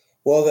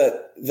Well,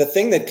 the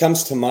thing that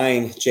comes to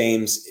mind,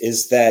 James,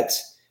 is that,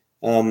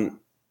 and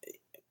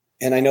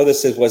I know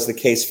was the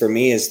case for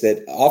me, is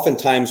that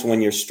oftentimes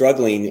when you're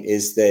struggling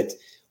is that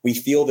we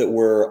feel that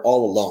we're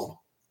all alone.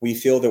 We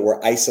feel that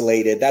we're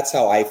isolated. That's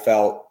how I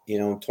felt,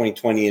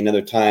 2020 and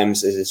other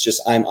times, is it's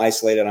just, I'm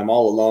isolated, I'm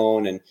all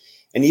alone. And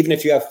even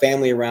if you have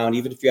family around,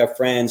 even if you have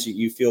friends,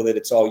 you feel that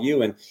it's all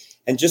you.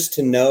 And just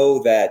to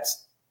know that,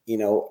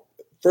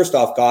 first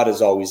off, God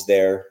is always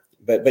there.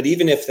 But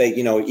even if they,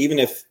 even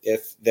if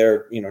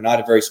they're, not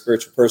a very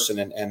spiritual person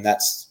and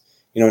that's,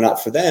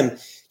 not for them,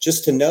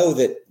 just to know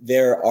that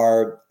there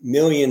are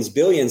millions,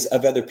 billions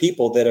of other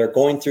people that are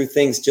going through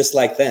things just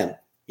like them,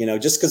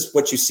 just because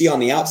what you see on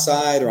the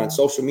outside or on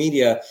social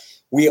media,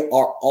 we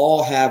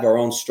all have our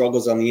own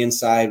struggles on the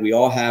inside. We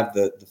all have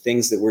the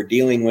things that we're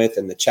dealing with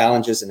and the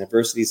challenges and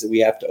adversities that we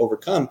have to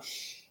overcome.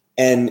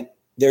 And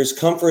there's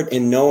comfort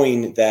in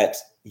knowing that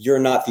you're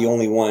not the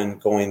only one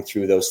going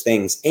through those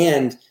things.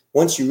 And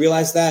once you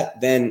realize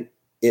that, then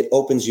it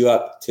opens you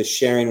up to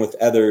sharing with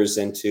others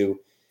and to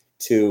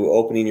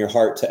opening your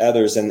heart to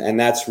others. And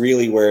that's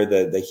really where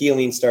the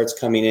healing starts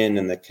coming in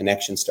and the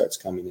connection starts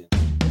coming in.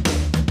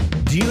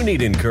 Do you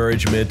need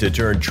encouragement to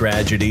turn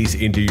tragedies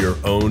into your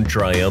own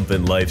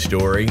triumphant life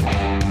story?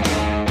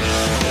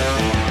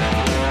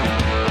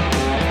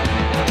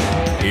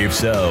 If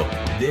so,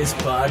 this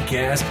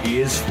podcast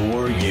is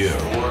for you.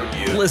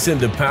 Listen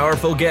to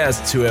powerful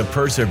guests who have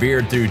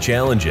persevered through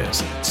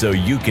challenges so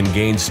you can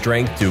gain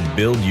strength to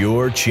build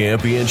your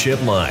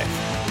championship life.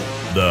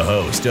 The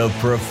host of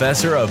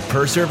Professor of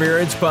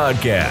Perseverance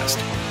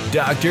podcast,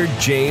 Dr.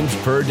 James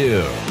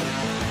Purdue.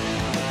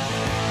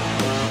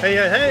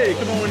 Hey,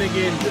 come on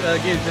again today.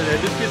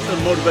 Let's get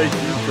some motivation,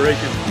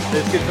 inspiration.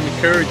 Let's get some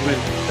encouragement.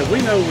 Because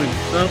we know when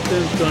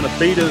something's going to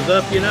beat us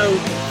up,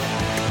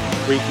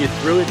 we get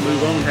through it,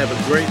 move on, have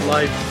a great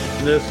life,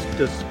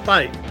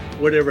 despite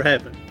whatever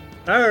happened.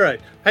 All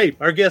right. Hey,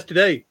 our guest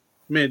today,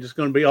 man, this is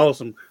going to be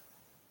awesome.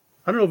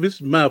 I don't know if this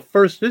is my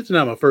first. This is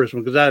not my first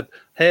one because I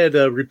had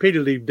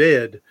repeatedly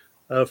dead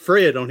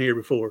Fred on here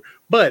before.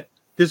 But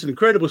this is an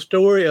incredible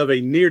story of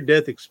a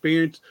near-death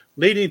experience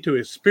leading to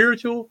a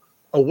spiritual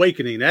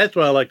awakening. That's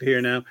what I like to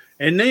hear now.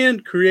 And then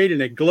creating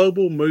a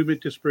global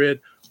movement to spread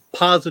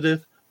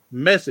positive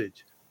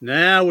message.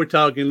 Now we're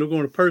talking. We're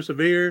going to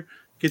persevere,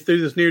 get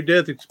through this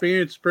near-death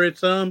experience, spread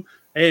some.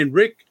 And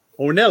Rick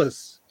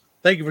Ornelas,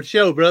 thank you for the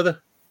show,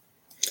 brother.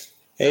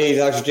 Hey,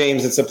 Dr.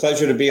 James, it's a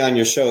pleasure to be on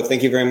your show.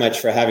 Thank you very much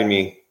for having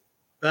me.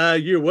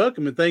 You're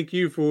welcome, and thank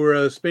you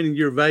for spending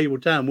your valuable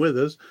time with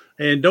us.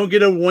 And don't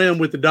get overwhelmed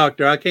with the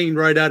doctor. I can't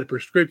write out a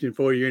prescription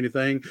for you or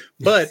anything,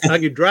 but I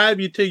can drive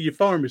you to your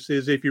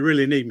pharmacist if you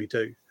really need me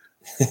to.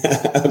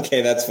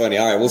 Okay, that's funny.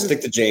 All right, we'll stick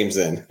to James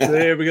then.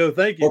 There we go.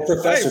 Thank you. Or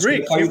Professor.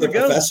 Hey, Rick, here we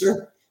go.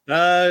 Professor?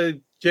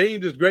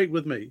 James is great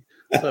with me.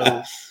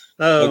 So,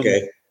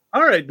 okay.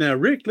 All right, now,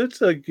 Rick, let's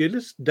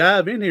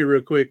dive in here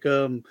real quick.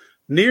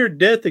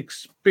 Near-death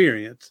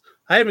experience.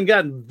 I haven't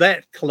gotten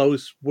that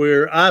close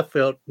where I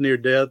felt near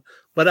death,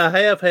 but I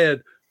have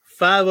had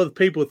 5 other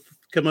people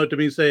come up to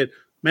me and said,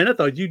 man, I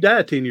thought you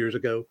died 10 years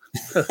ago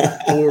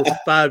or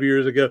 5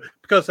 years ago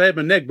because I had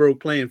my neck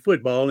broke playing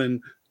football.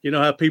 And you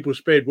know how people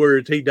spread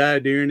words, he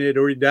died during it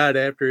or he died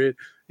after it.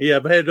 Yeah,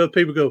 I've had other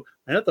people go,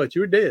 man, I thought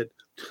you were dead.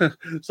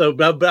 So,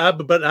 but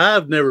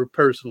I've never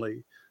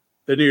personally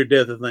the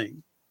near-death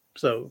thing.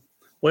 So,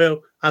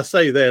 well, I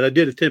say that. I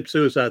did attempt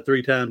suicide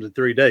 3 times in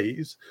 3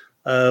 days.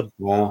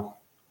 Wow.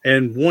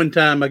 And one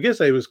time, I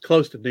guess I was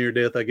close to near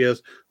death, I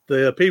guess.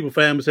 The people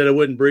found me, said I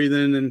wasn't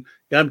breathing, and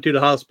got me to the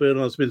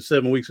hospital. I spent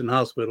 7 weeks in the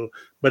hospital,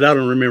 but I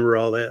don't remember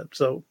all that.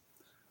 So,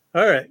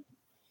 all right.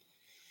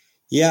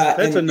 Yeah,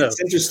 that's enough.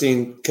 It's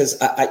interesting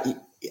because I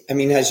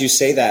mean, as you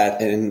say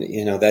that, and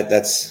you know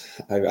that's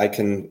I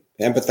can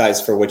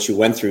empathize for what you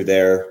went through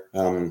there.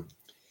 I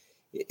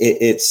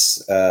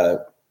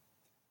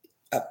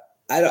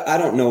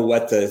don't know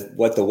what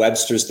the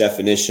Webster's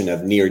definition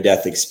of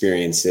near-death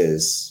experience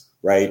is,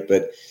 right?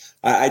 But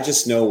I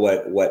just know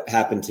what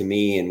happened to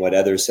me and what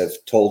others have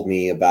told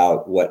me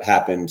about what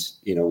happened,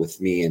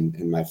 with me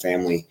and my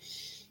family.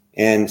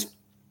 And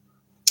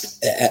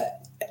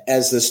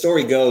as the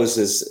story goes,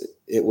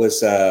 it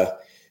was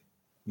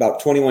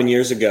about 21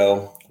 years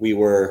ago. We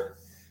were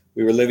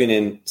living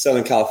in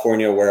Southern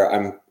California, where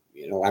I'm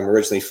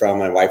originally from.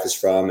 My wife is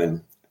from,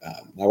 and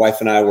my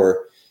wife and I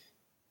were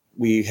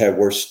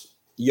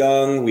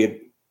young. We had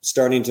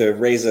starting to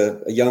raise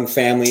a young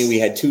family. We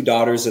had 2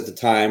 daughters at the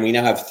time. We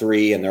now have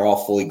 3, and they're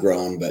all fully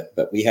grown.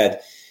 But we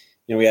had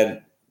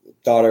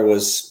daughter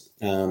was,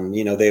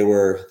 they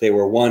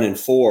were 1 and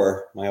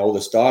 4, my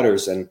oldest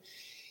daughters, and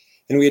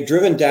we had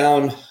driven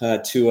down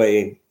to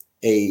a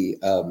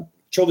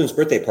children's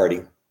birthday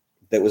party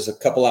that was a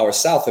couple hours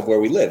south of where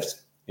we lived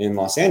in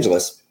Los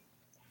Angeles,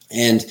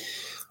 and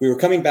we were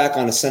coming back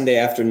on a Sunday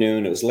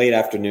afternoon. It was late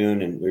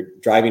afternoon, and we're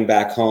driving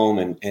back home,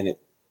 and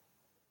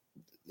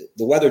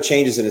the weather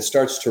changes and it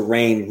starts to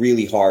rain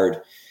really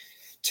hard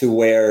to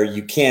where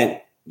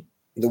the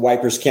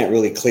wipers can't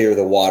really clear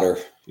the water.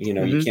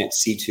 You can't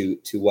see too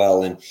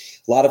well. And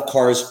a lot of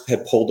cars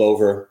had pulled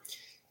over,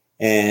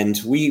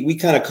 And we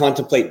kind of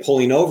contemplate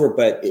pulling over,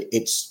 but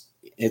it's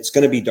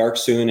going to be dark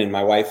soon. And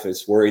my wife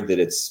is worried that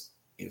it's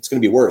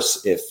going to be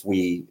worse if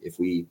we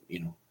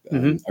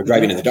are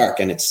driving in the dark,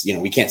 and it's,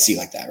 we can't see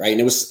like that. Right.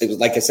 And it was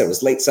like I said, it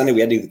was late Sunday.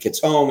 We had to get the kids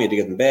home. We had to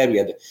get them in bed. We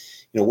had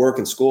to, work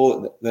and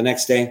school the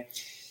next day.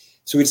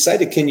 So we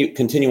decided to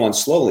continue on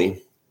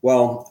slowly.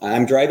 Well,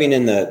 I'm driving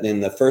in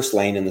the first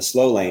lane, in the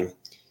slow lane.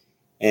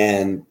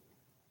 And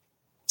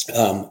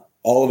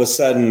all of a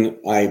sudden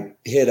I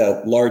hit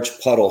a large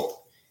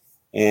puddle,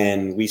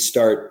 and we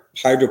start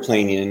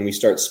hydroplaning, and we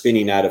start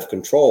spinning out of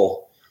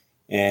control,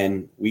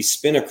 and we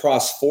spin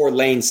across 4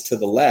 lanes to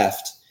the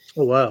left.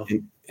 Oh, wow.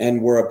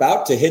 And we're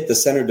about to hit the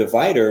center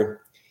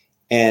divider,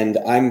 and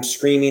I'm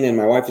screaming, and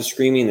my wife is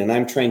screaming, and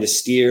I'm trying to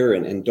steer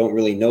and don't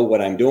really know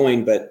what I'm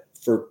doing. But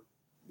for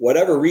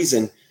whatever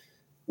reason,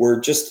 we're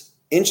just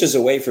inches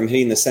away from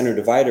hitting the center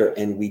divider,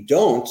 and we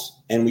don't,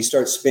 and we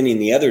start spinning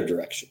the other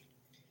direction.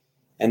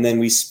 And then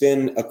we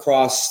spin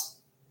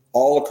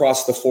all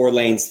across the 4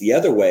 lanes the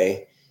other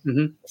way,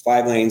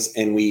 5 lanes,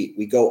 and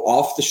we go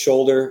off the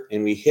shoulder,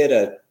 and we hit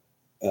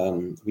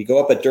we go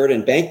up a dirt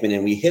embankment,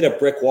 and we hit a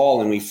brick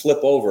wall, and we flip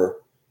over,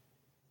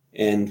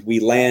 and we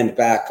land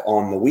back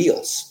on the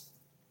wheels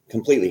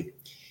completely.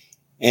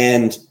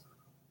 And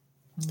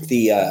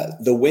the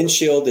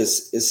windshield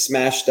is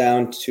smashed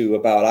down to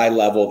about eye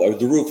level, or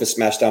the roof is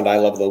smashed down to eye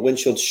level. The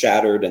windshield's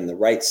shattered, and the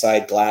right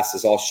side glass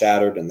is all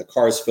shattered, and the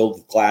car's filled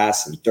with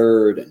glass and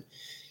dirt.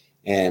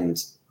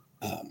 And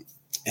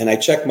I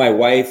checked my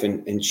wife,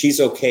 and she's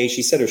okay.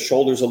 She said her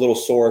shoulder's a little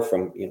sore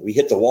from, we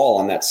hit the wall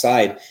on that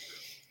side.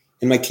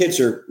 And my kids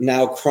are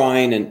now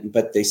crying,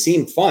 but they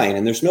seem fine.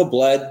 And there's no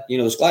blood.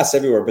 There's glass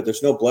everywhere, but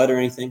there's no blood or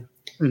anything.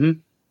 Mm-hmm.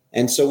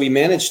 And so we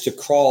managed to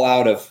crawl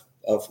out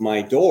of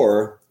my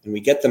door, and we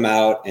get them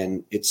out,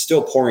 and it's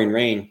still pouring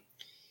rain.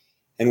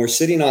 And we're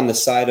sitting on the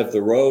side of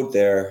the road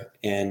there,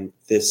 and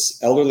this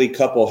elderly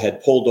couple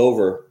had pulled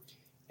over,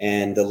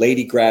 and the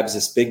lady grabs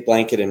this big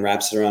blanket and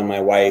wraps it around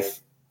my wife,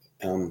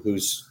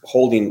 who's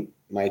holding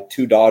my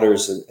 2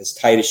 daughters as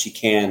tight as she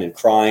can and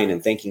crying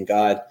and thanking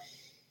God.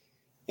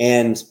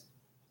 And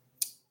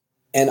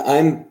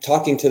I'm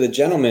talking to the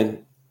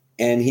gentleman,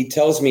 and he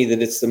tells me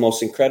that it's the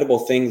most incredible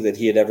thing that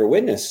he had ever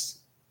witnessed.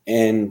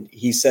 And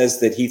he says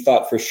that he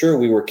thought for sure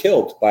we were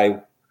killed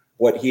by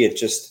what he had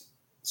just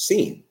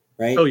seen.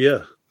 Right. Oh,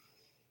 yeah.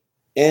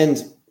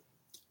 And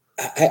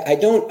I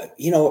don't,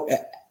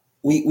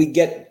 we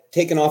get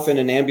taken off in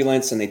an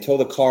ambulance, and they tow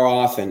the car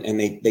off, and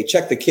they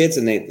check the kids,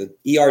 and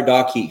the ER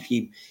doc,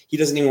 he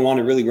doesn't even want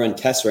to really run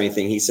tests or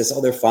anything. He says,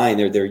 oh, they're fine.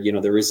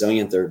 They're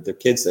resilient. They're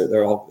kids.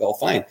 They're all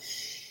fine.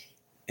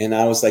 And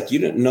I was like, you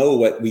didn't know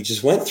what we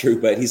just went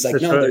through, but he's like,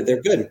 that's no, right.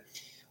 They're good.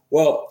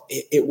 Well,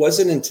 it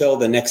wasn't until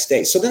the next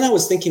day. So then I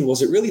was thinking,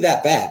 was it really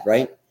that bad?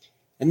 Right.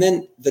 And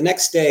then the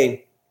next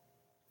day,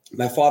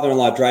 my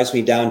father-in-law drives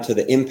me down to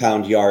the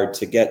impound yard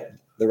to get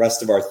the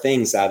rest of our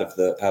things out of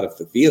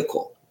the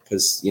vehicle,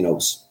 because, it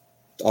was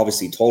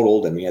obviously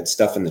totaled, and we had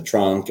stuff in the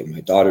trunk, and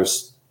my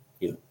daughter's,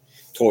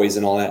 toys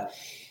and all that.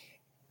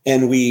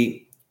 And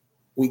we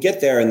get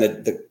there,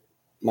 and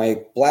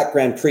my black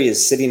Grand Prix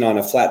is sitting on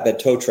a flatbed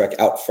tow truck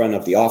out front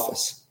of the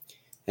office.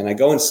 And I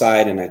go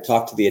inside, and I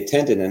talk to the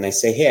attendant, and I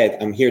say, hey,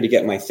 I'm here to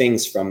get my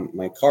things from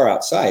my car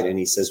outside. And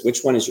he says,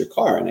 which one is your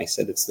car? And I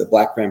said, it's the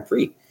black Grand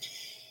Prix.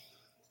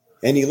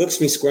 And he looks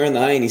me square in the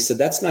eye, and he said,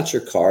 that's not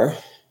your car.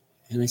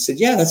 And I said,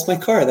 yeah, that's my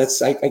car.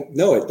 I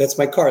know it. That's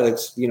my car.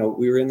 That's, we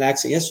were in an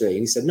accident yesterday. And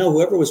he said, no,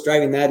 whoever was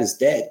driving that is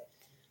dead,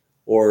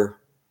 or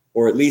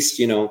at least,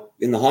 in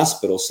the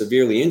hospital,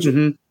 severely injured.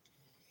 Mm-hmm.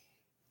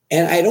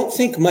 And I don't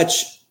think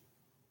much.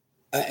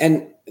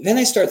 And then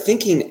I start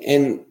thinking,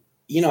 and,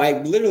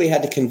 I literally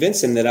had to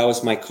convince him that I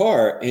was my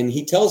car. And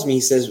he tells me,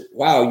 he says,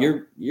 wow,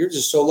 you're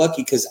just so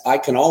lucky, because I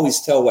can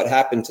always tell what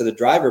happened to the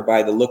driver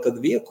by the look of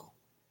the vehicle.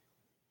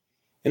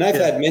 And I've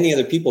had many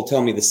other people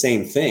tell me the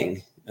same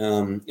thing.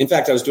 In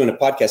fact, I was doing a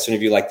podcast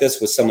interview like this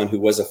with someone who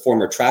was a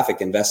former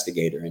traffic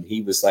investigator, and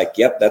he was like,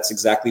 yep, that's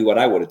exactly what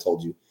I would have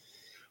told you.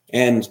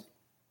 And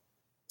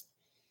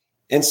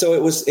so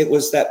it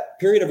was that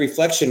period of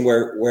reflection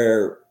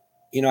where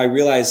I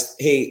realized,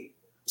 hey,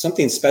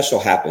 something special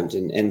happened.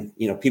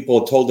 And people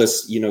had told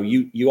us,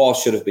 you all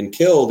should have been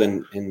killed,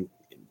 and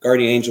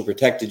Guardian Angel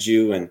protected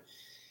you.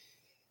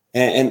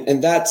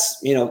 And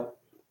that's,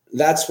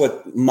 that's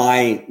what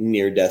my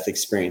near-death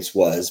experience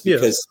was,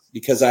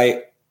 because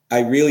I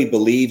really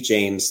believe,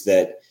 James,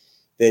 that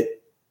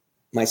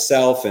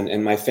myself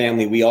and my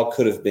family, we all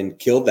could have been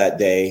killed that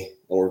day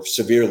or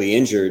severely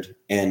injured,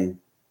 and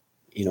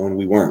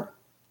we weren't.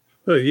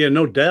 Yeah,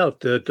 no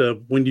doubt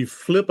that when you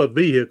flip a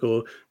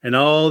vehicle and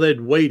all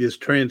that weight is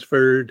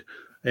transferred,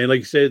 and like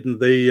you said,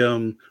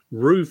 the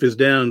roof is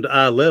down to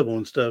eye level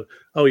and stuff.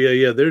 Oh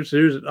yeah. There's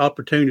an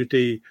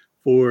opportunity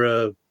for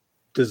a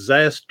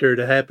disaster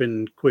to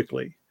happen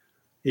quickly.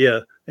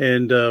 Yeah,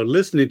 and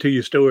listening to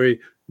your story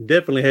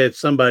definitely had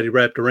somebody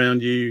wrapped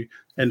around you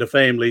and the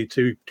family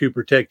to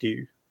protect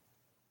you.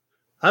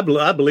 I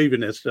believe in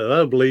that stuff.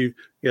 I believe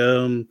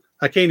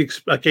I can't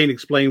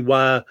explain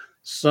why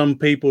some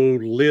people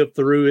live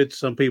through it,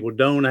 some people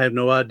don't. I have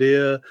no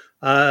idea.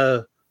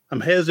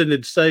 I'm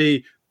hesitant to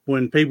say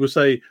when people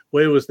say,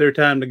 well, it's their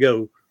time to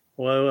go.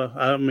 Well,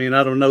 I mean,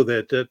 I don't know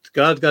that.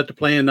 God's got the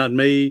plan, not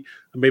me.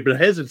 I mean, but I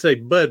hesitate to say,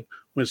 but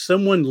when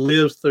someone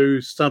lives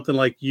through something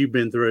like you've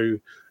been through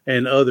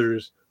and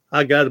others,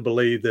 I got to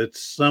believe that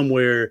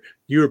somewhere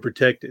you're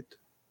protected.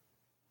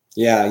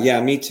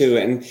 Yeah, me too.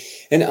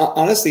 And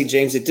honestly,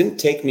 James, it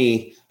took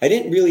me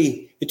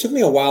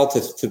a while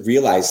to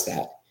realize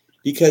that,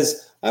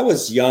 because I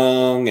was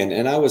young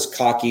and I was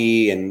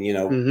cocky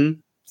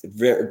and,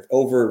 very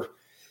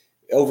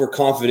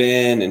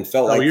overconfident and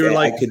felt like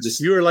I could just.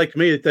 You were like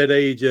me at that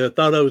age.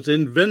 Thought I was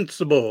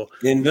invincible.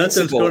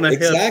 Nothing's going to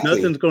help.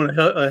 Nothing's going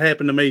to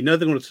happen to me.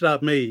 Nothing's going to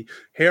stop me.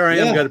 Here I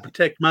am, got to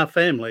protect my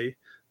family.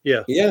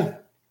 Yeah. Yeah,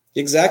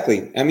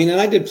 exactly. I mean,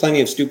 and I did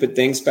plenty of stupid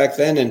things back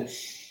then.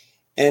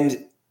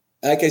 And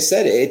like I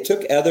said, it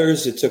took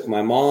others. It took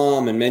my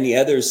mom and many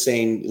others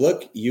saying,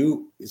 look,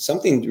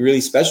 something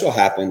really special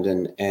happened.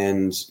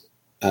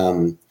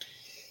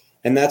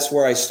 And that's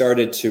where I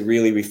started to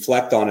really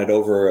reflect on it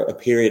over a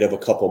period of a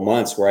couple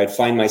months, where I'd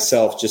find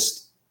myself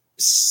just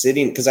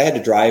sitting, because I had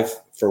to drive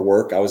for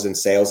work. I was in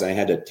sales and I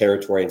had a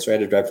territory. And so I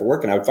had to drive for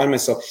work, and I would find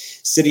myself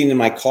sitting in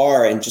my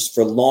car, and just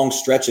for long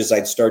stretches,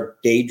 I'd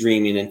start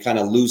daydreaming and kind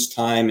of lose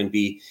time and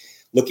be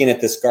looking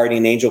at this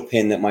guardian angel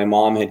pin that my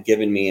mom had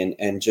given me,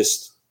 and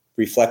just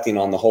reflecting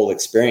on the whole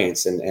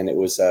experience. And it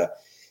was,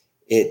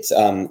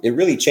 it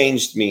really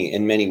changed me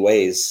in many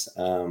ways.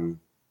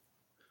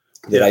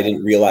 That I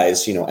didn't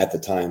realize, at the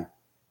time.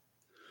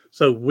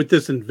 So with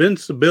this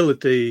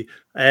invincibility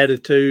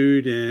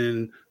attitude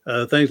and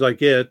things like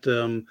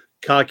that,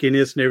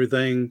 cockiness and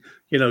everything,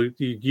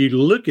 you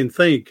look and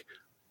think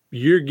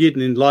you're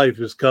getting in life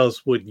is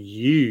because what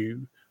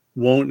you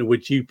want and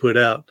what you put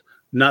out,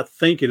 not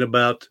thinking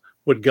about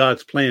what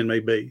God's plan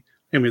may be.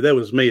 I mean, that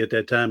was me at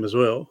that time as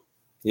well.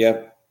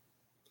 Yep.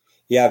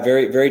 Yeah,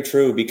 very, very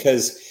true.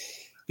 Because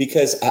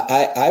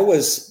I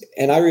was,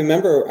 and I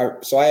remember,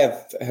 so I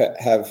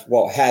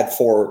had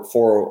four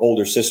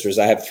older sisters.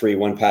 I have three,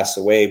 one passed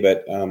away,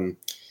 but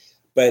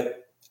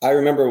I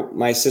remember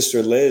my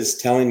sister Liz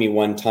telling me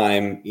one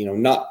time,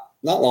 not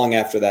long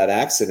after that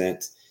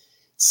accident,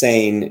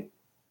 saying,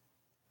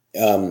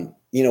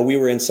 we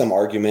were in some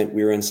argument,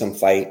 we were in some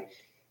fight,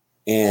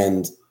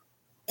 and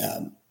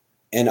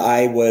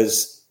I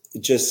was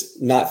just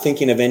not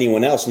thinking of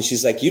anyone else. And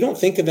she's like, you don't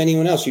think of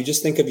anyone else. You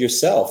just think of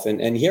yourself.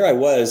 And here I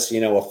was,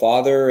 a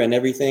father and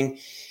everything.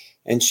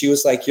 And she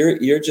was like,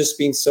 you're just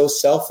being so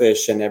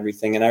selfish and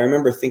everything. And I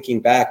remember thinking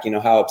back,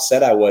 how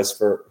upset I was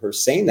for her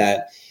saying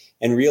that,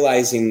 and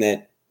realizing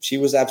that she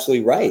was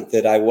absolutely right,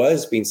 that I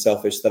was being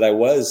selfish, that I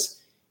was,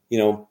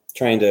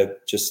 trying to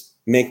just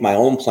make my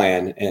own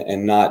plan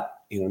and not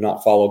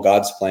follow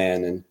God's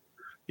plan. And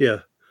yeah,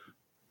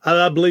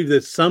 I believe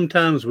that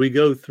sometimes we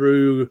go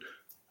through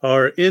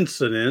our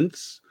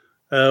incidents.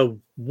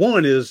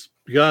 One is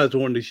God's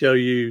wanting to show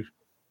you,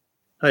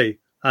 hey,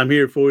 I'm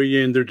here for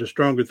you, and there's a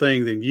stronger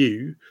thing than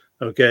you.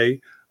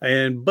 Okay.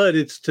 But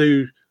it's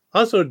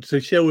also to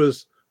show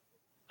us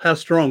how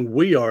strong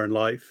we are in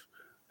life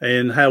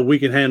and how we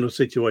can handle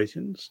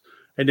situations,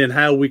 and then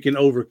how we can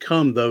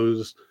overcome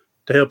those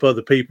to help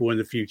other people in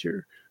the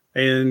future.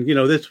 And,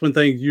 that's one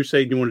thing you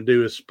say you want to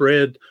do, is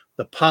spread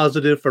the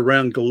positive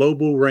around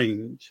global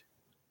range.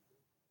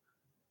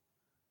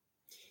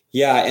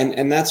 Yeah.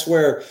 And that's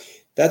where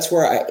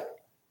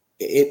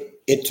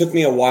it took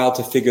me a while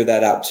to figure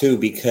that out too,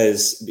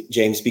 because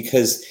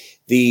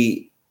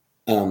the,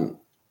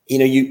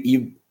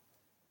 you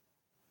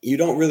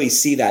don't really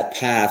see that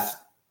path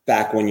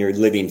back when you're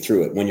living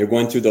through it, when you're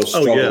going through those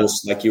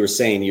struggles. Like you were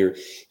saying,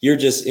 you're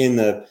just in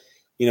the,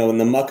 in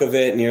the muck of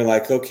it, and you're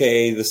like,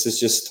 okay, this is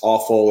just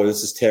awful, or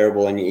this is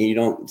terrible. And you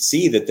don't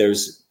see that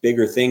there's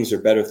bigger things or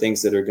better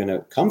things that are going to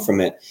come from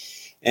it.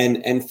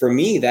 And for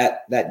me,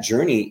 that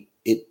journey,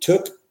 it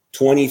took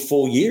 20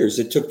 full years.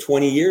 It took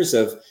 20 years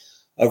of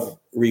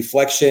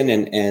reflection,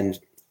 and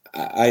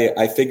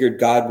I figured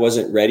God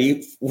wasn't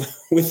ready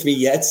with me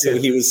yet. So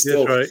he was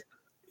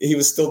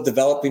still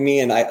developing me.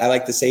 And I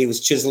like to say he was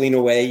chiseling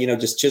away,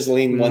 just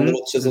chiseling one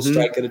little chisel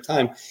strike at a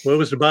time. What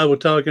was the Bible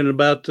talking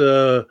about?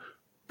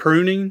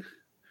 Pruning?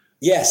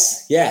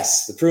 Yes.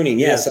 The pruning.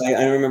 Yes. Yeah.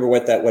 I remember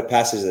what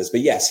passage is,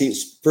 but yes,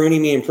 he's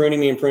pruning me and pruning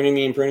me and pruning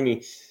me and pruning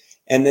me.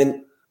 And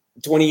then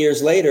 20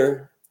 years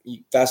later,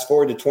 fast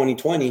forward to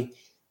 2020,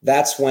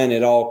 that's when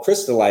it all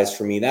crystallized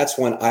for me. That's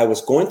when I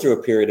was going through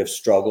a period of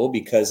struggle,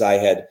 because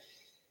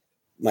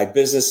my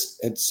business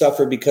had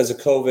suffered because of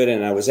COVID,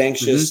 and I was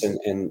anxious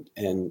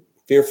and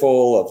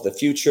fearful of the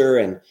future.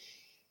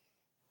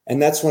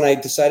 And that's when I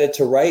decided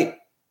to write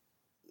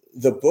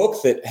the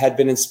book that had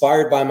been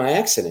inspired by my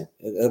accident.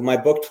 My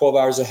book, 12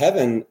 Hours of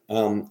Heaven.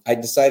 I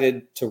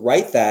decided to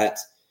write that.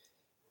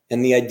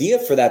 And the idea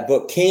for that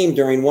book came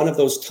during one of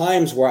those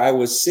times where I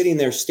was sitting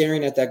there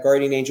staring at that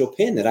guardian angel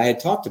pin that I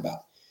had talked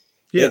about.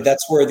 Yeah.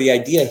 That's where the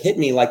idea hit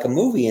me like a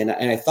movie. And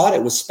I thought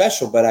it was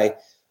special, but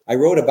I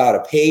wrote about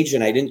a page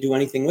and I didn't do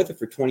anything with it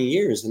for 20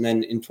 years. And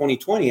then in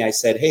 2020, I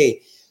said,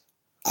 hey,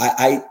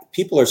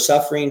 people are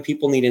suffering.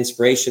 People need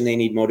inspiration. They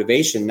need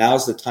motivation.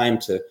 Now's the time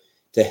to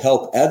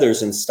help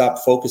others and stop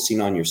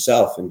focusing on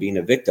yourself and being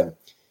a victim.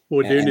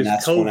 Well, during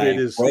this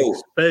COVID,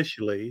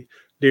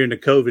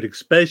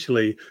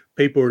 especially,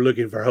 people are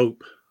looking for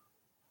hope.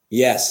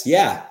 Yes.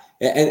 Yeah.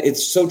 And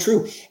it's so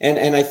true.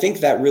 And I think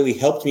that really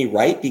helped me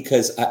write,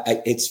 because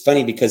it's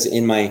funny, because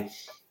in my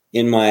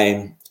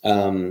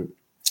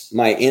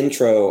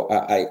intro,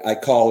 I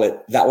call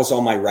it, that was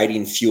all my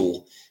writing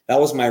fuel. That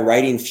was my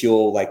writing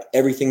fuel, like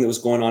everything that was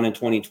going on in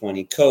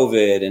 2020,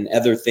 COVID and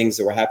other things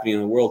that were happening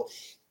in the world,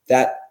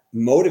 that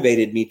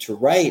motivated me to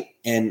write.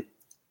 And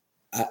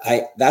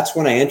that's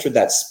when I entered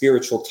that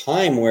spiritual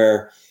time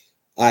where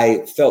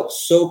I felt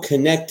so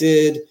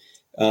connected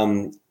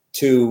to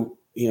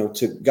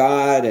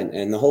God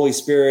and the Holy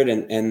Spirit,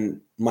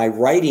 and my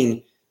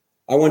writing.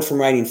 I went from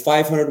writing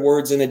 500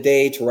 words in a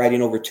day to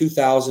writing over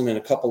 2,000 in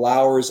a couple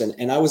hours.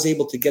 And I was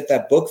able to get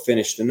that book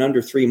finished in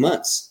under 3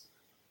 months.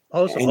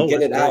 Awesome. And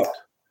get it out.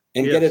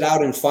 And get it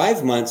out in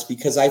 5 months,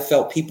 because I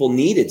felt people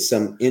needed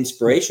some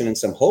inspiration and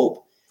some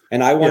hope.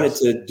 And I wanted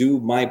to do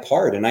my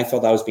part. And I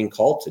felt I was being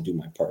called to do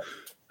my part.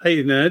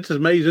 Hey, now it's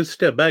amazing. Let's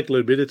step back a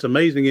little bit. It's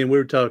amazing. And we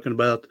were talking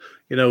about,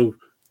 you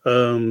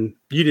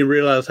didn't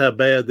realize how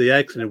bad the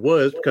accident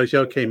was because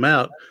y'all came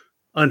out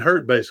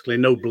unhurt, basically,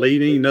 no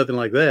bleeding, nothing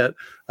like that.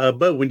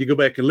 But when you go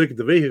back and look at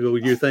the vehicle,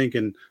 you're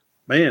thinking,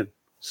 man,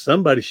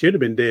 somebody should have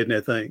been dead in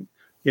that thing.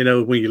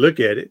 When you look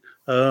at it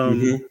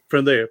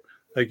from there.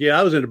 Like,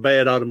 I was in a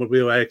bad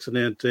automobile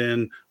accident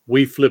and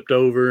we flipped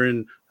over,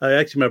 and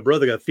actually my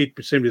brother got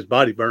 50% of his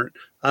body burnt.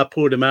 I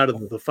pulled him out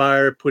of the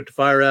fire, put the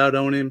fire out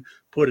on him,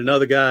 put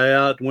another guy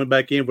out, went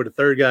back in with the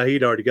third guy.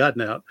 He'd already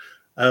gotten out,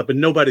 but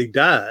nobody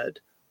died.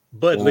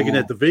 But looking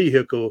at the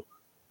vehicle,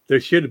 there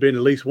should have been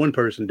at least one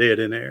person dead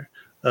in there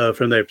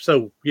from there.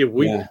 So we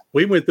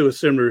went through a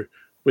similar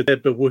with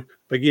that, but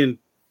again,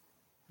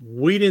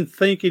 we didn't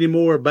think any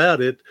more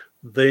about it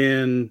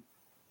than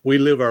we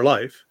live our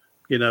life,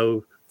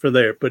 from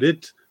there. But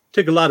it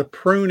took a lot of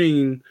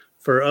pruning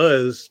for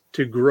us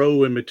to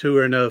grow and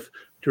mature enough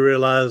to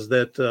realize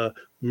that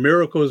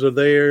miracles are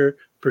there.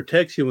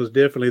 Protection was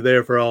definitely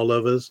there for all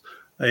of us.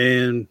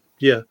 And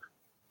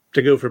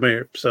to go from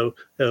there. So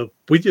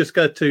we just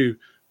got to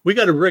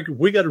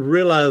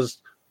realize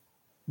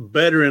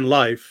better in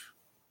life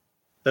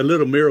that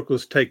little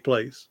miracles take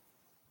place.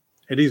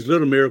 And these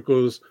little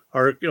miracles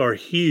are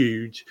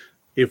huge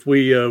if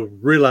we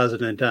realize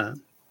it in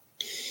time.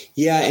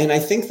 Yeah. And I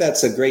think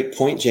that's a great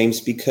point, James,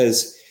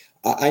 because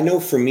I know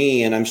for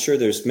me, and I'm sure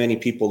there's many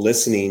people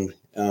listening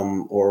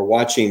or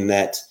watching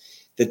that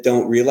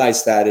don't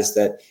realize that, is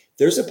that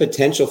there's a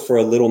potential for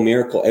a little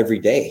miracle every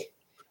day.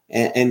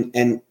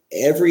 And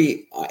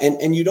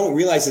you don't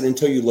realize it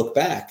until you look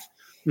back.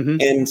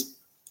 Mm-hmm.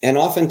 And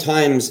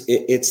oftentimes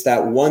it's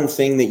that one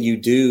thing that you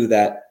do,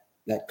 that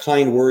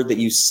kind word that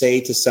you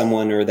say to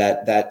someone, or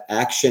that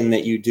action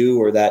that you do,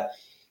 or that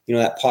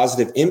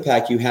positive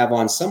impact you have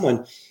on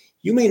someone.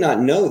 You may not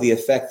know the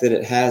effect that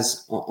it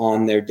has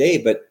on their day,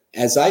 but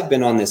as I've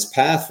been on this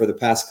path for the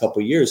past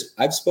couple of years,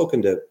 I've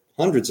spoken to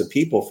hundreds of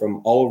people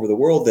from all over the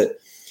world that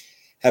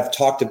have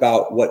talked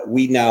about what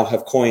we now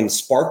have coined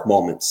spark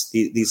moments,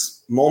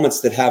 these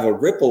moments that have a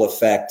ripple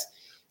effect,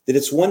 that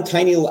it's one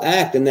tiny little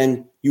act. And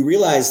then you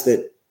realize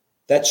that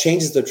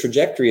changes the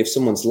trajectory of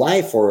someone's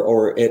life,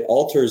 or it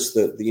alters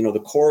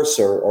the course,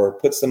 or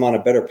puts them on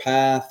a better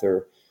path,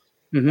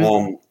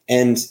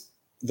 and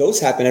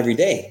those happen every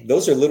day.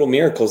 Those are little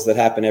miracles that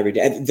happen every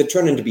day, and they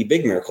turn into be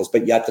big miracles.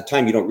 But at the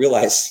time you don't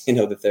realize,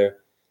 that they're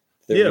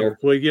miracles.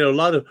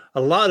 Well,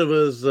 a lot of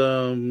us,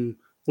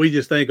 we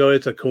just think, oh,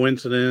 it's a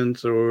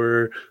coincidence,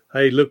 or,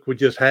 hey, look what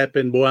just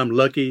happened. Boy, I'm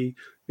lucky.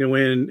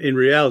 When in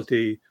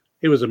reality,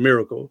 it was a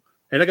miracle.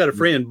 And I got a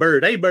friend,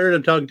 Bird. Hey, Bird,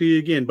 I'm talking to you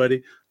again,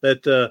 buddy.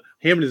 That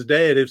him and his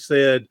dad have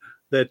said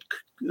that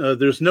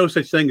there's no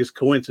such thing as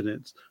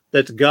coincidence.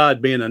 That's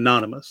God being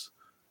anonymous,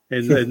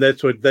 and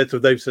that's what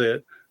they've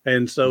said.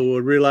 And so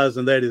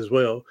realizing that as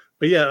well.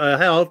 But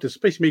how often,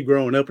 especially me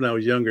growing up when I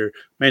was younger,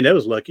 man, that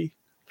was lucky.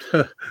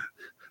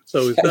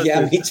 So it's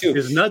not, me too.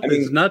 It's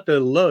not the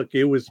luck.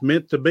 It was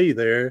meant to be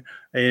there.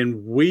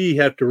 And we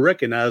have to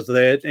recognize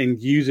that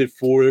and use it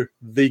for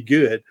the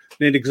good.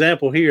 And an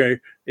example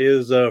here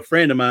is a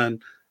friend of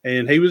mine,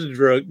 and he was a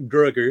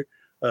drugger.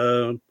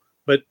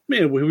 But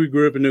man, we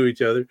grew up and knew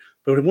each other.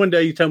 But one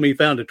day he told me he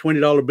found a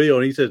 $20 bill,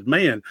 and he says,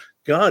 man,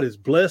 God has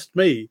blessed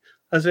me.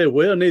 I said,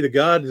 well, neither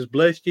God has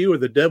blessed you or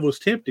the devil's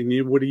tempting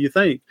you. What do you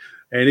think?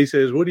 And he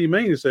says, what do you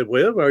mean? He said,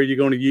 well, are you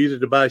going to use it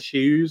to buy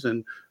shoes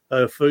and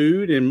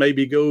food, and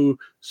maybe go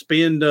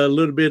spend a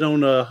little bit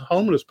on a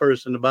homeless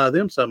person to buy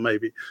them something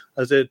maybe?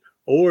 I said,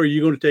 or are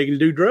you going to take it and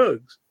do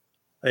drugs?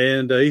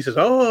 And he says,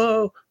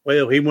 oh,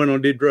 well, he went on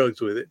and did drugs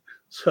with it.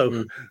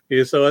 So,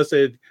 so I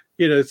said,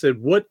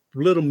 what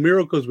little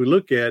miracles we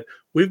look at,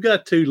 we've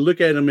got to look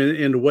at them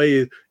in the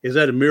way, is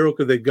that a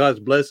miracle that God's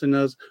blessing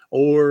us,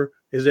 or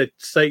is that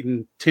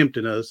Satan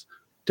tempting us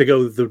to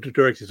go the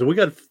direction? So we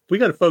got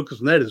to focus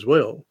on that as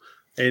well.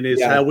 And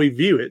it's how we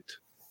view it.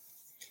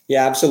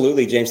 Yeah,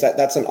 absolutely, James.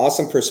 That's an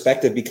awesome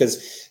perspective,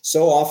 because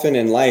so often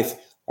in life,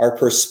 our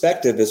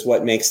perspective is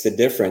what makes the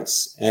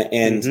difference.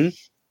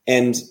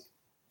 And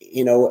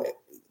you know,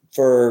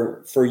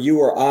 for you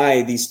or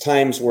I, these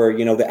times where,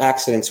 you know, the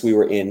accidents we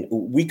were in,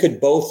 we could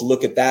both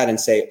look at that and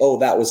say, oh,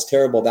 that was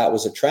terrible, that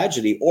was a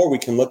tragedy. Or we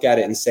can look at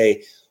it and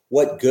say,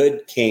 what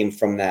good came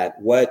from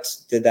that? What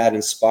did that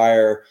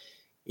inspire?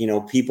 You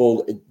know,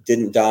 people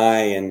didn't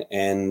die,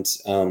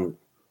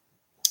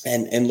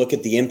 and look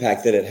at the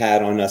impact that it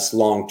had on us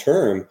long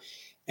term.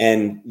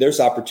 And there's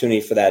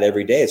opportunity for that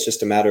every day. It's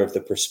just a matter of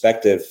the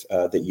perspective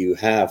that you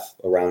have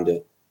around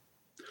it.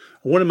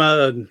 One of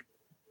my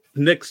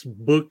next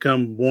book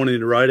I'm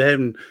wanting to write, I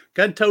haven't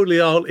got totally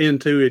all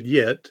into it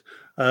yet.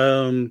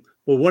 Well,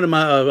 one of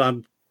my,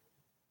 I'm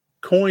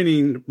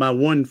coining my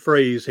one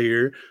phrase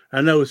here. I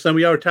know some of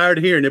y'all are tired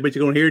of hearing it, but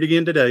you're going to hear it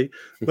again today.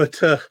 But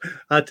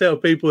I tell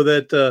people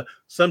that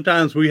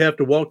sometimes we have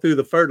to walk through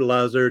the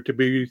fertilizer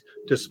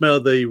to smell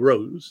the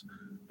rose.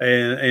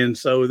 And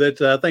so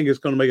that's, I think it's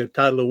going to make a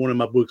title of one of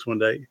my books one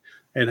day,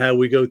 and how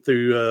we go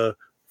through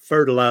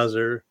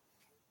fertilizer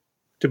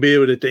to be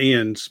able to, at the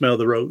end, smell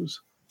the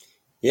rose.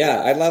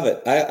 Yeah, I love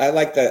it. I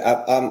like that.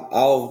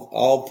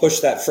 I'll push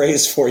that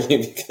phrase for you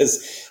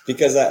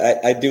because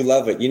I do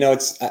love it. You know,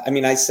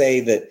 I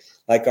say that,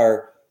 like,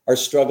 our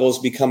struggles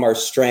become our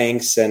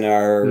strengths, and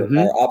our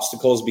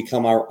obstacles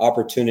become our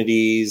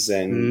opportunities.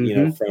 And, you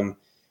know,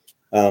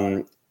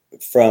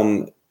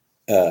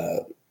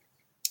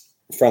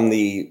 from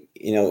the,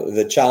 you know,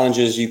 the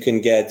challenges, you can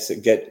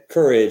get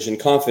courage and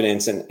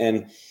confidence,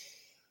 and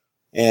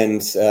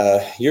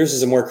yours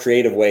is a more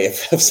creative way of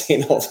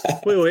saying all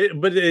that. Well,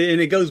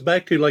 it goes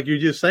back to, like you're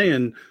just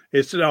saying,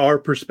 it's our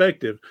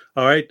perspective.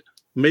 All right.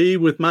 Me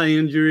with my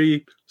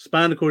injury,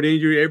 spinal cord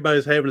injury,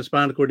 everybody's having a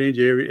spinal cord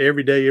injury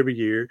every day, every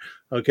year.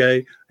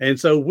 Okay. And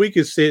so we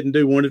could sit and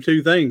do one of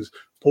two things: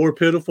 poor,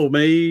 pitiful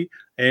me,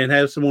 and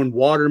have someone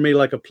water me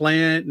like a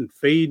plant and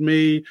feed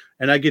me.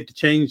 And I get to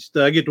watch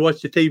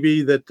the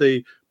TV that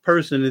the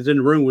person is in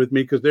the room with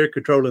me, because they're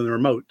controlling the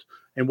remote,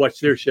 and watch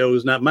their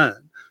shows, not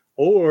mine.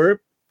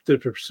 Or the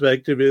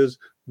perspective is,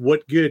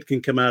 what good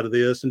can come out of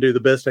this, and do the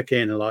best I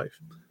can in life.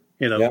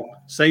 You know, yep.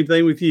 Same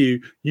thing with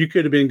you. You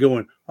could have been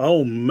going,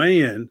 oh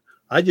man,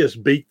 I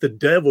just beat the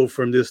devil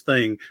from this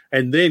thing,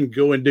 and then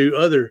go and do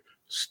other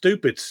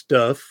stupid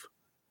stuff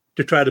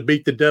to try to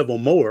beat the devil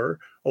more.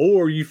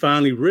 Or you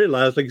finally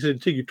realize, like I said,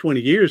 it took you 20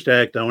 years to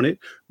act on it.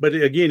 But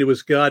again, it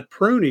was God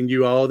pruning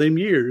you all them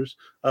years,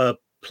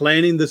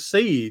 planting the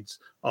seeds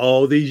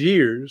all these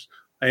years,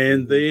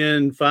 and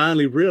then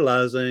finally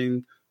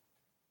realizing,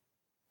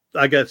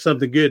 I got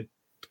something good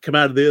to come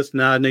out of this.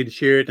 Now I need to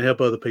share it and help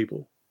other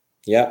people.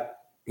 Yeah.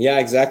 Yeah,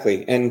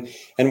 exactly. And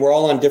we're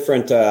all on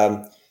different,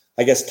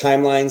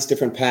 timelines,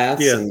 different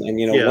paths. Yeah. And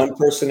you know, one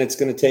person, it's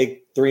going to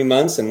take 3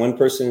 months, and one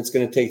person, it's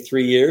going to take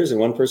 3 years, and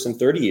one person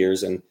 30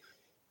 years. And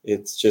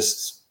it's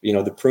just, you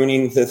know, the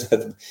pruning,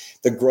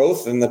 the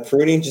growth and the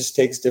pruning just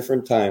takes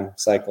different time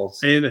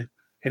cycles. And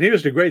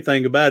here's the great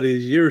thing about it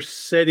is, you're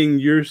setting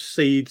your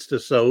seeds to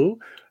sow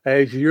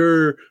as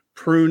you're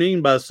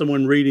pruning by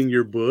someone reading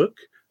your book.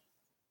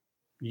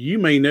 You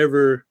may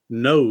never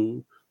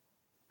know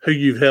who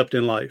you've helped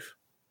in life.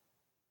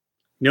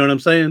 You know what I'm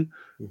saying?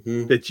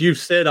 Mm-hmm. That you've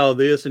said all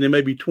this, and it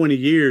may be 20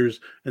 years,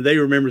 and they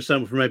remember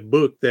something from that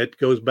book that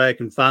goes back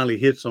and finally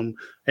hits them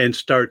and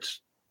starts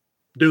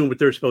doing what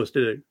they're supposed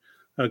to do.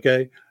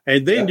 Okay.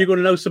 And then you're going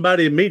to know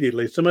somebody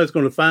immediately. Somebody's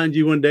going to find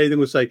you one day. They're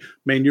going to say,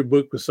 man, your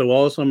book was so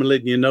awesome, and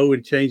letting you know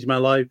it changed my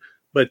life.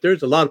 But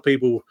there's a lot of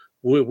people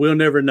we'll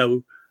never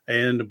know.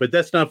 But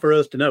that's not for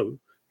us to know.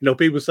 You know,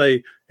 people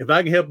say, if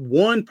I can help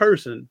one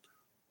person,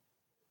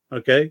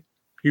 okay,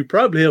 you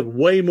probably have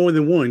way more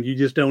than one. You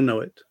just don't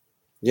know it.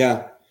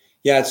 Yeah.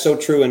 Yeah, it's so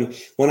true. And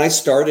when I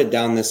started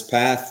down this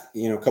path,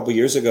 you know, a couple of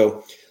years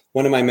ago,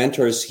 one of my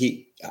mentors,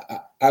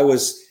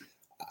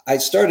 I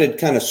started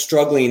kind of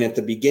struggling at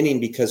the beginning,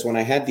 because when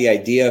I had the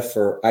idea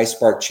for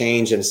iSpark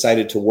Change and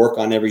decided to work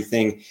on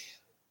everything,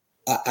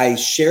 I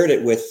shared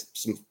it with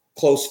some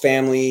close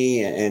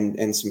family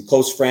and some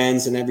close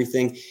friends and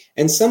everything.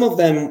 And some of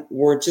them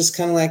were just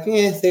kind of like,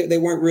 they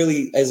weren't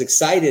really as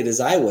excited as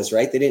I was,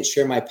 right? They didn't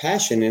share my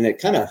passion, and it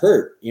kind of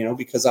hurt, you know,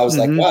 because I was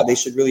like, wow, they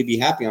should really be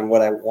happy on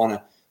what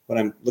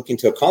I'm looking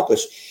to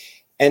accomplish.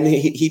 And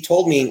he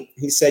told me,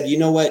 he said, you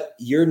know what,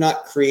 you're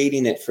not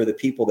creating it for the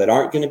people that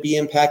aren't going to be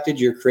impacted.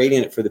 You're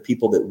creating it for the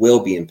people that will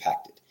be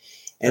impacted.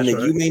 And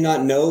that you may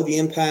not know the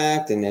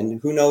impact,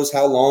 and who knows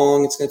how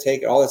long it's going to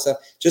take, all that stuff.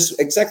 Just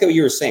exactly what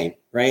you were saying,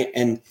 right?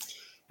 And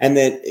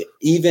that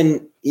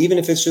even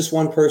if it's just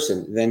one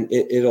person, then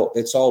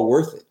it's all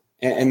worth it.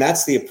 And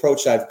that's the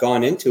approach I've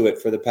gone into it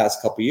for the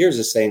past couple of years,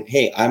 is saying,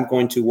 hey, I'm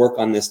going to work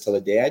on this till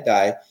the day I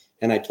die.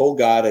 And I told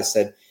God, I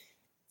said,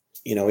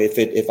 you know,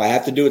 if I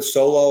have to do it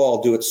solo,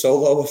 I'll do it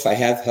solo. If I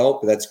have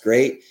help, that's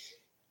great.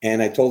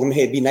 And I told him,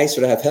 hey, it'd be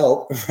nicer to have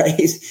help, right?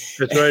 That's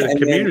right, a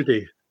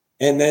community.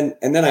 And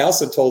then I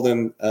also told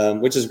him,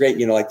 which is great,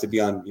 you know, like to be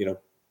on, you know,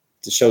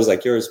 to shows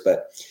like yours.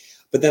 But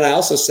then I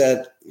also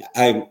said,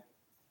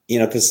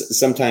 because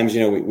sometimes,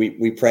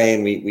 we pray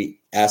and we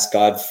ask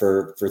God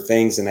for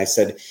things. And I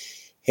said,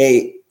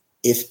 hey,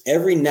 if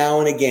every now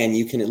and again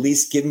you can at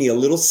least give me a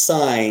little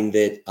sign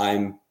that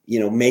I'm,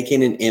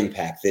 making an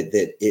impact,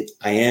 that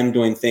I am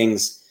doing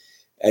things,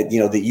 that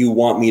you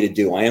want me to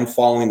do. I am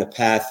following the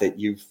path that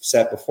you've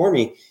set before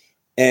me.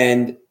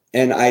 And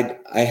I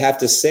have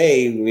to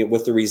say,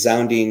 with the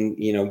resounding,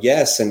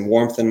 yes, and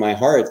warmth in my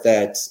heart,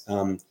 that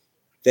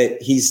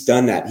he's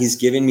done that. He's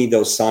given me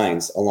those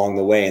signs along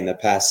the way in the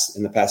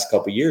past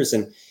couple of years.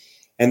 And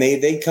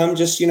they come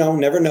just,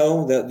 never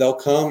know. They'll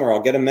come, or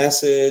I'll get a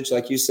message,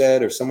 like you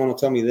said, or someone will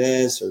tell me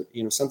this, or,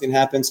 something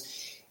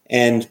happens.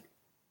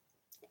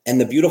 And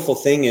the beautiful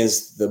thing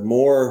is, the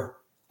more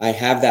I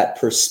have that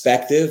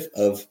perspective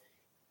of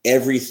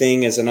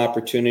everything as an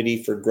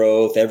opportunity for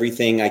growth,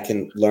 everything I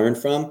can learn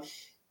from,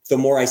 the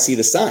more I see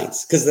the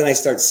signs, because then I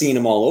start seeing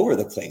them all over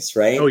the place.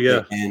 Right. Oh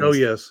yeah. Oh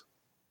yes.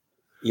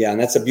 Yeah.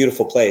 And that's a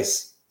beautiful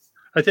place.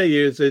 I tell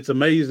you, it's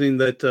amazing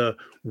that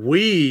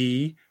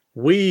we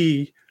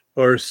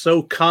are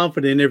so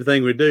confident in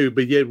everything we do,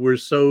 but yet we're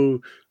so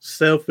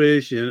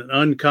selfish and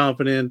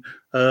unconfident,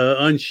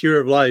 unsure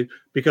of life,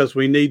 because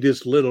we need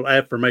this little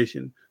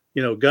affirmation.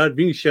 God, if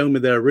you can show me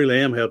that I really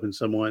am helping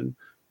someone,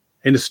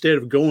 and instead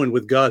of going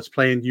with God's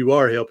plan, you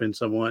are helping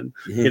someone.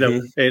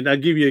 Mm-hmm. And I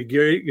give you a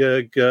great,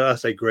 I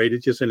say great,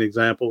 it's just an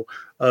example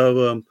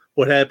of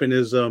what happened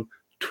is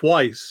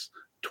twice,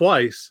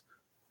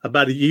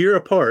 about a year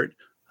apart,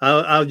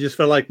 I just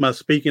felt like my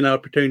speaking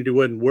opportunity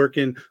wasn't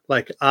working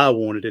like I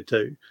wanted it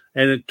to.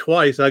 And then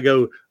twice I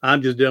go,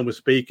 I'm just done with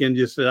speaking.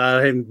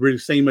 I haven't really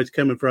seen much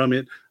coming from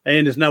it,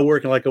 and it's not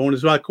working like I wanted.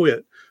 So I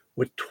quit.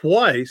 With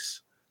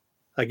twice,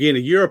 again, a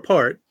year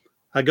apart,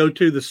 I go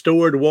to the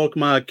store to walk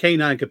my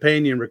canine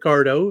companion,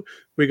 Ricardo.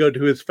 We go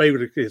to his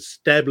favorite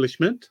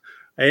establishment.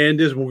 And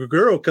this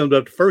girl comes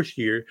up the first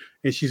year,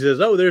 and she says,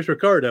 "Oh, there's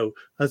Ricardo."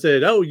 I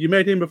said, "Oh, you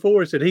met him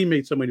before?" I said, "He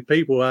meets so many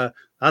people, I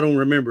don't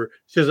remember."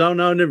 She says, "Oh,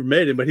 no, I never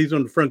met him, but he's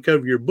on the front cover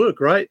of your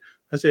book, right?"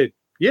 I said,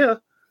 "Yeah."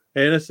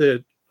 And I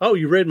said, "Oh,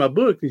 you read my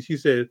book?" And she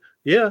said,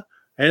 "Yeah."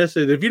 And I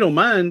said, "If you don't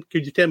mind,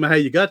 could you tell me how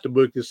you got the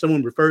book? Did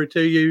someone refer it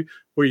to you?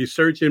 Were you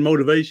searching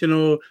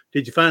motivational?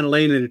 Did you find it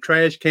laying in a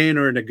trash can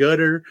or in a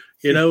gutter?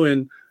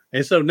 And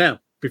so now,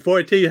 before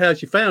I tell you how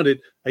she found it,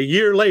 a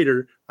year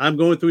later, I'm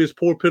going through this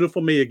poor,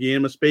 pitiful me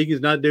again. My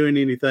speaking's not doing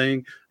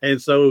anything.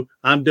 And so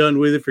I'm done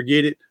with it.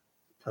 Forget it.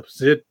 I'm at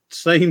the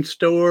same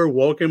store,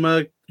 walking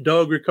my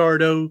dog,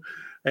 Ricardo,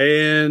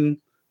 and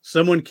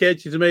someone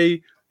catches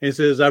me and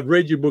says, "I've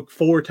read your book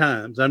 4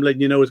 times. I'm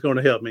letting you know it's going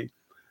to help me."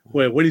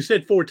 Well, when he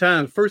said 4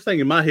 times, first thing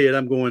in my head,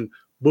 I'm going,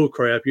 bull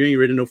crap. You ain't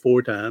read it no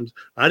 4 times.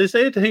 I didn't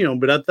say it to him,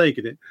 but I'm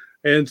thinking it.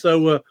 And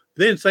so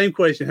then same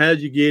question, how'd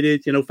you get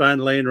it? Find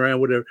it laying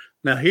around, whatever.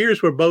 Now,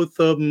 here's where both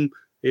of them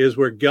is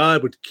where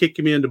God would kick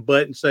me in the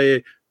butt and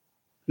say,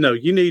 "No,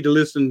 you need to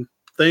listen.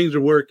 Things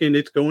are working.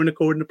 It's going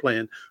according to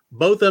plan."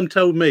 Both of them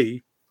told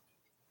me,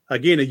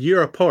 again, a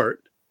year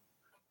apart,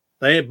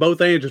 both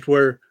answers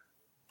were,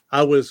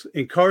 "I was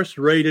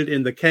incarcerated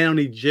in the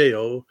county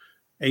jail,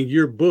 and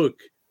your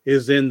book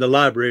is in the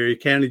library,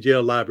 county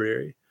jail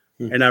library."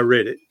 And I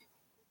read it.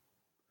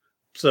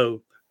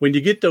 So when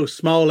you get those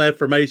small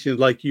affirmations,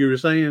 like you were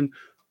saying,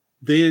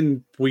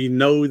 then we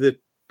know that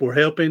we're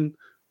helping.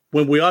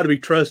 When we ought to be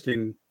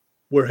trusting,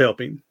 we're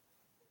helping.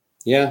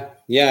 Yeah,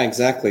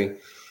 exactly.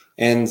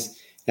 And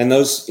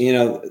those,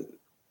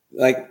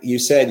 like you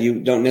said,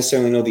 you don't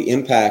necessarily know the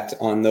impact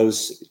on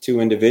those 2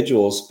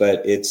 individuals,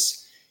 but it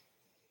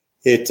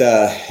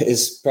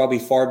is probably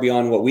far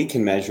beyond what we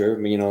can measure.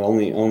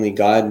 Only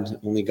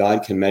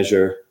God can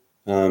measure.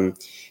 And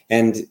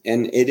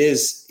it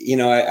is,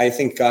 I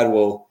think God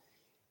will,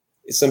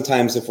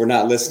 sometimes if we're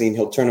not listening,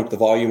 he'll turn up the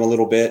volume a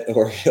little bit,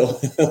 or he'll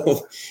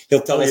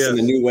tell us in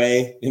a new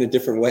way, in a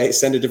different way,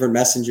 send a different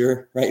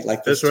messenger, right?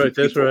 Like that's right.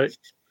 That's right.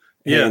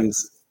 Yeah.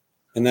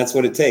 And that's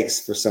what it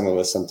takes for some of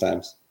us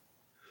sometimes.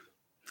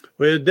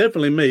 Well,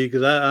 definitely me,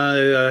 because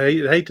I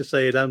hate to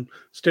say it, I'm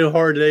still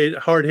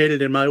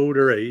hard-headed in my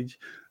older age,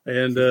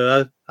 and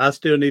I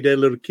still need that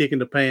little kick in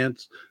the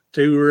pants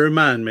to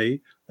remind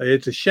me.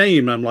 It's a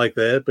shame I'm like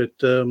that, but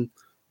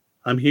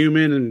I'm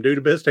human and do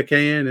the best I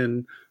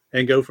can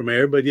and go from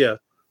there. But yeah,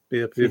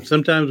 if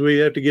sometimes we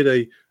have to get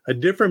a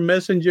different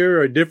messenger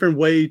or a different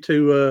way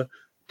to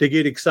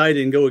get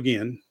excited and go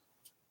again.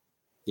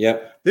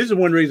 Yep. This is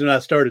one reason I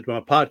started my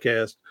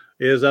podcast,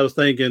 is I was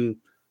thinking,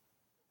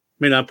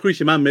 I'm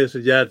pushing my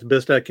message out the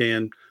best I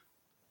can.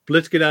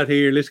 Let's get out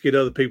here. Let's get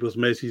other people's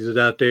messages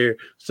out there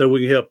so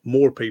we can help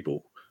more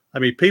people.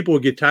 People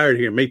will get tired of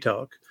hearing me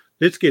talk.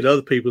 Let's get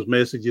other people's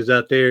messages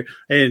out there.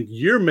 And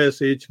your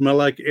message,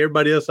 like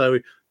everybody else,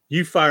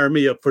 you fire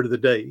me up for the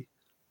day.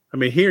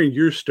 Hearing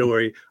your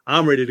story,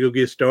 I'm ready to go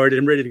get started.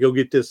 I'm ready to go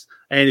get this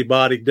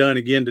antibiotic done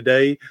again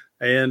today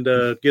and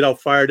get all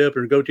fired up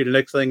and go to the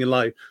next thing in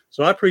life.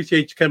 So I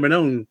appreciate you coming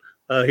on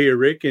here,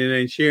 Rick,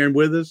 and sharing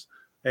with us.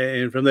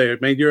 And from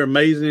there, you're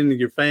amazing, and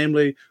your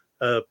family.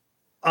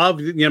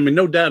 Obviously,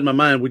 no doubt in my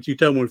mind what you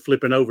told me when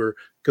flipping over,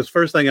 because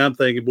first thing I'm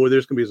thinking, boy,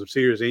 there's going to be some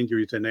serious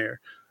injuries in there.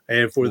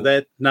 And for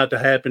that not to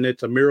happen,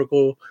 it's a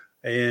miracle,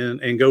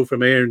 and go from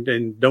there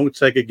and don't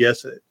second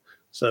guess it.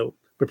 So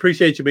we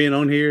appreciate you being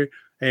on here.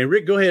 And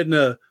Rick, go ahead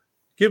and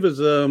give us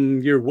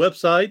your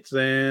websites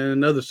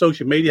and other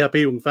social media, how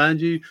people can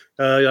find you.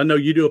 I know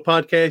you do a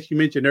podcast you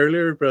mentioned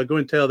earlier, but go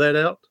ahead and tell that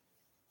out.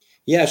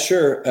 Yeah,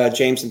 sure,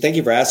 James. And thank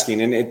you for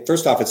asking. And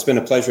first off, it's been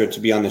a pleasure to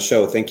be on the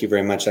show. Thank you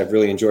very much. I've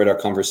really enjoyed our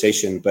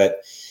conversation.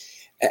 But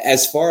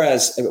as far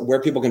as where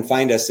people can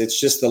find us, it's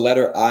just the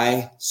letter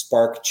I,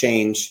 Spark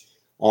Change,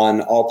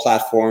 on all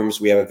platforms.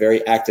 We have a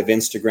very active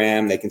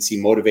Instagram. They can see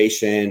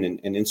motivation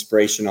and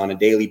inspiration on a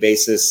daily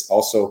basis.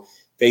 Also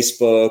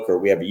Facebook, or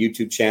we have a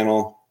YouTube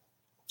channel.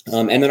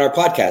 And then our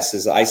podcast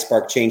is the I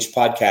Spark Change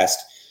podcast,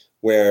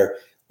 where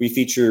we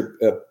feature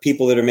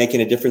people that are making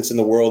a difference in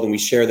the world, and we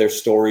share their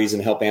stories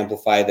and help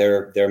amplify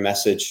their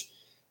message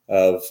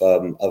of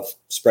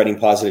spreading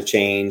positive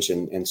change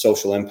and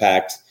social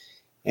impact.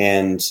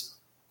 And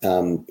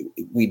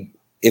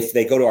if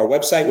they go to our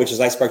website, which is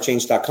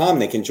isparkchange.com,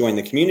 they can join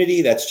the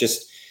community. That's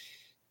just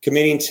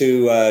committing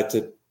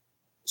to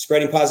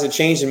spreading positive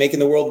change and making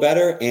the world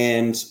better.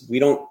 And we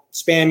don't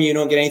spam you. You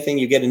don't get anything.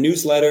 You get a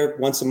newsletter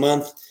once a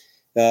month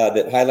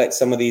that highlights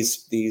some of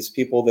these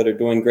people that are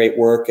doing great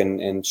work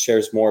and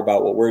shares more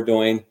about what we're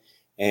doing.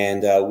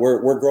 And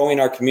we're growing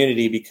our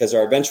community, because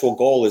our eventual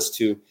goal is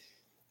to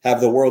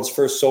have the world's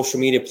first social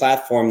media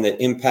platform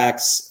that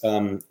impacts,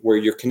 where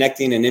you're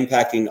connecting and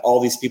impacting all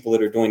these people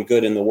that are doing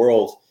good in the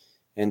world,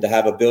 and to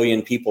have 1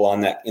 billion people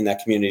in that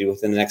community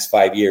within the next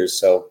 5 years.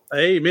 So,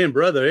 amen,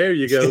 brother. There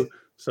you go.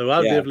 So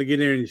I'll definitely get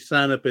there and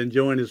sign up and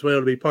join as well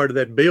to be part of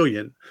that 1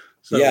 billion.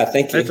 So yeah,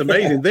 thank you. That's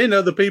amazing. Then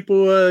other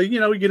people,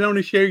 you get on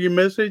and share your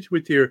message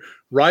with your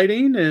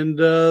writing, and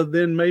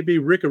then maybe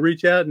Rick will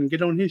reach out and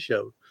get on his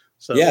show.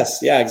 So yes,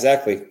 yeah,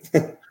 exactly.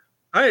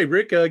 All right,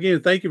 Rick,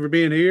 again, thank you for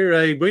being here.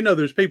 Hey, we know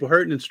there's people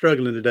hurting and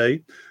struggling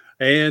today,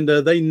 and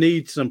they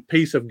need some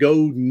piece of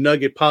gold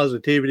nugget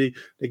positivity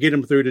to get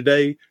them through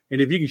today.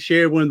 And if you can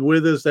share one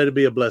with us, that'd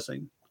be a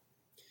blessing.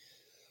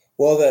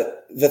 Well,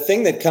 the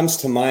thing that comes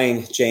to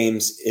mind,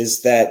 James,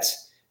 is that,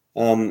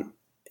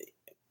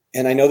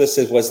 and I know this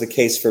was the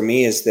case for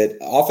me, is that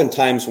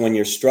oftentimes when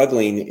you're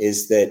struggling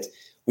is that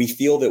we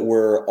feel that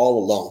we're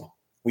all alone.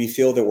 We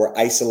feel that we're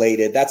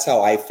isolated. That's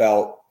how I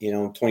felt,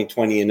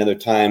 2020 and other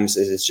times,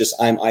 is it's just,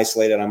 I'm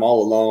isolated, I'm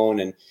all alone.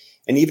 And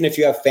even if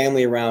you have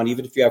family around,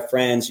 even if you have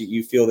friends,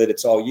 you feel that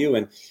it's all you.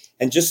 And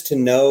just to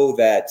know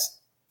that,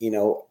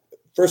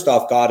 first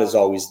off, God is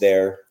always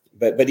there.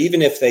 But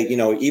even if they,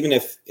 even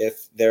if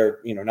they're,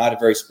 not a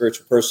very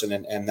spiritual person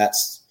and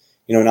that's,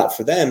 not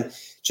for them,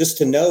 just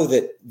to know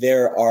that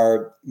there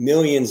are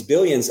millions,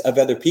 billions of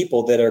other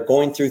people that are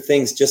going through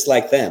things just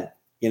like them,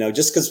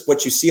 just because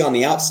what you see on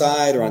the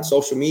outside or on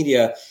social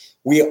media,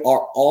 we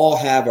all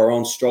have our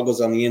own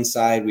struggles on the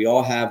inside. We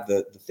all have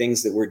the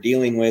things that we're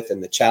dealing with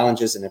and the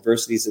challenges and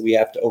adversities that we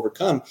have to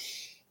overcome.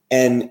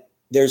 And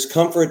there's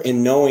comfort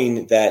in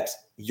knowing that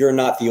you're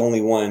not the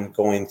only one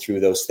going through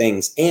those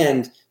things.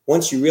 And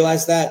once you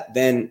realize that,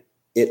 then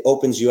it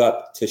opens you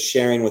up to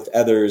sharing with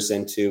others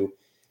and to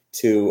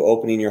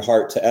opening your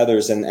heart to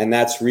others. And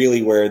that's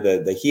really where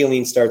the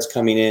healing starts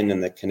coming in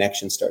and the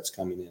connection starts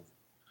coming in.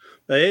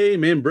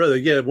 Amen, brother.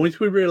 Yeah, once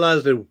we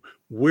realize that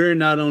we're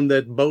not on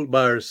that boat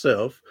by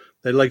ourselves,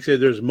 that, like I said,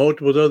 there's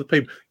multiple other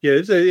people. Yeah,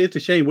 it's a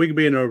shame we can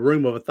be in a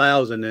room of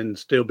 1,000 and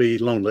still be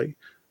lonely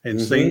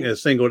and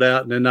singled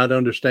out and then not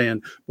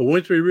understand. But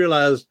once we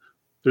realize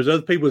there's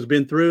other people who's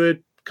been through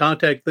it,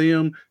 contact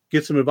them,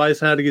 get some advice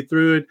how to get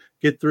through it,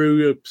 get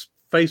through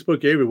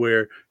Facebook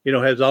everywhere,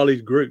 has all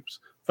these groups.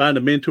 Find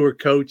a mentor,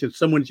 coach, and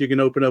someone that you can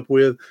open up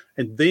with.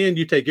 And then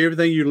you take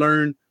everything you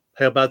learn,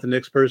 help out the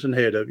next person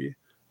ahead of you.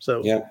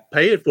 So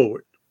pay it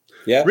forward.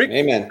 Yeah, Rick,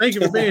 amen. Thank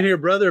you for being here,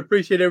 brother.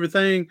 Appreciate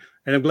everything.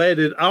 And I'm glad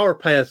that our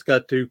paths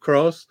got to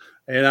cross.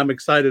 And I'm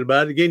excited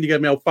about it. Again, you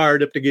got me all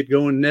fired up to get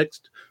going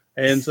next.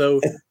 And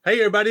so, hey,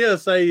 everybody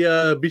else,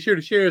 be sure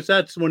to share us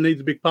out. Someone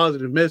needs a big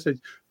positive message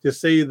to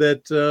see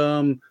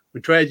that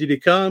when tragedy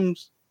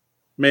comes,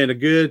 man, a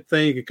good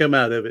thing can come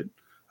out of it.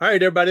 All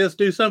right, everybody else,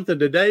 do something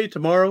today,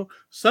 tomorrow,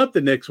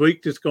 something next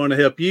week that's going to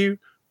help you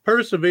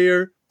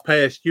persevere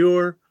past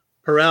your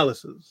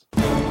paralysis.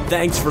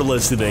 Thanks for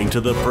listening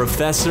to the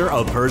Professor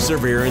of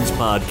Perseverance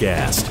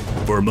podcast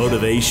for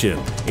motivation,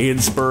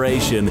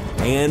 inspiration,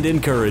 and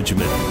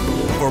encouragement.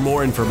 For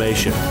more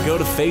information, go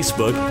to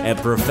Facebook at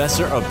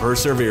Professor of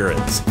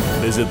Perseverance.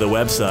 Visit the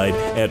website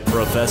at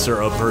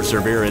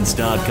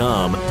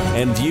professorofperseverance.com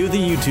and view the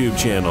YouTube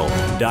channel,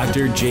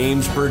 Dr.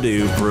 James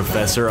Purdue,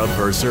 Professor of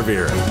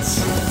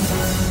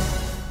Perseverance.